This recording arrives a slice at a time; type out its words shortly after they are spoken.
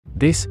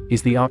This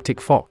is the Arctic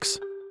fox,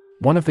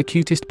 one of the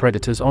cutest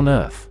predators on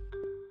Earth.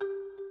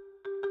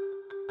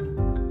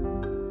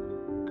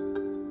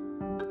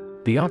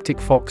 The Arctic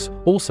fox,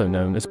 also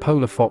known as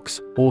polar fox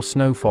or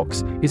snow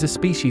fox, is a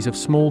species of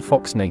small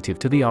fox native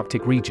to the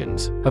Arctic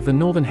regions of the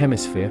Northern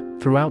Hemisphere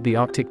throughout the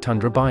Arctic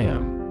tundra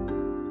biome.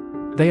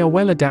 They are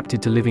well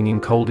adapted to living in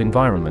cold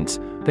environments.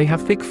 They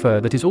have thick fur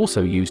that is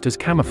also used as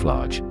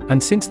camouflage,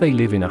 and since they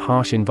live in a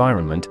harsh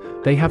environment,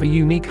 they have a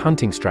unique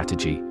hunting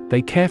strategy.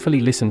 They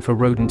carefully listen for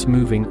rodents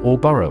moving or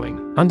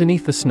burrowing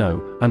underneath the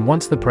snow, and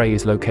once the prey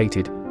is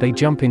located, they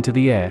jump into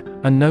the air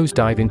and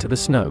nosedive into the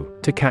snow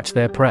to catch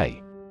their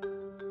prey.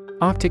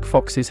 Arctic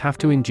foxes have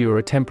to endure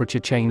a temperature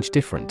change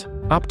different,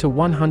 up to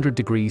 100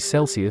 degrees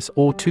Celsius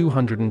or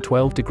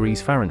 212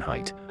 degrees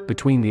Fahrenheit,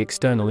 between the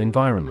external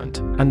environment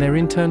and their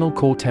internal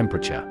core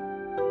temperature.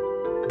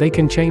 They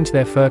can change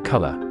their fur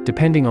color,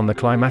 depending on the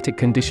climatic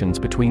conditions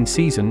between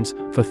seasons,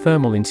 for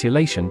thermal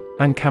insulation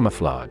and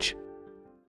camouflage.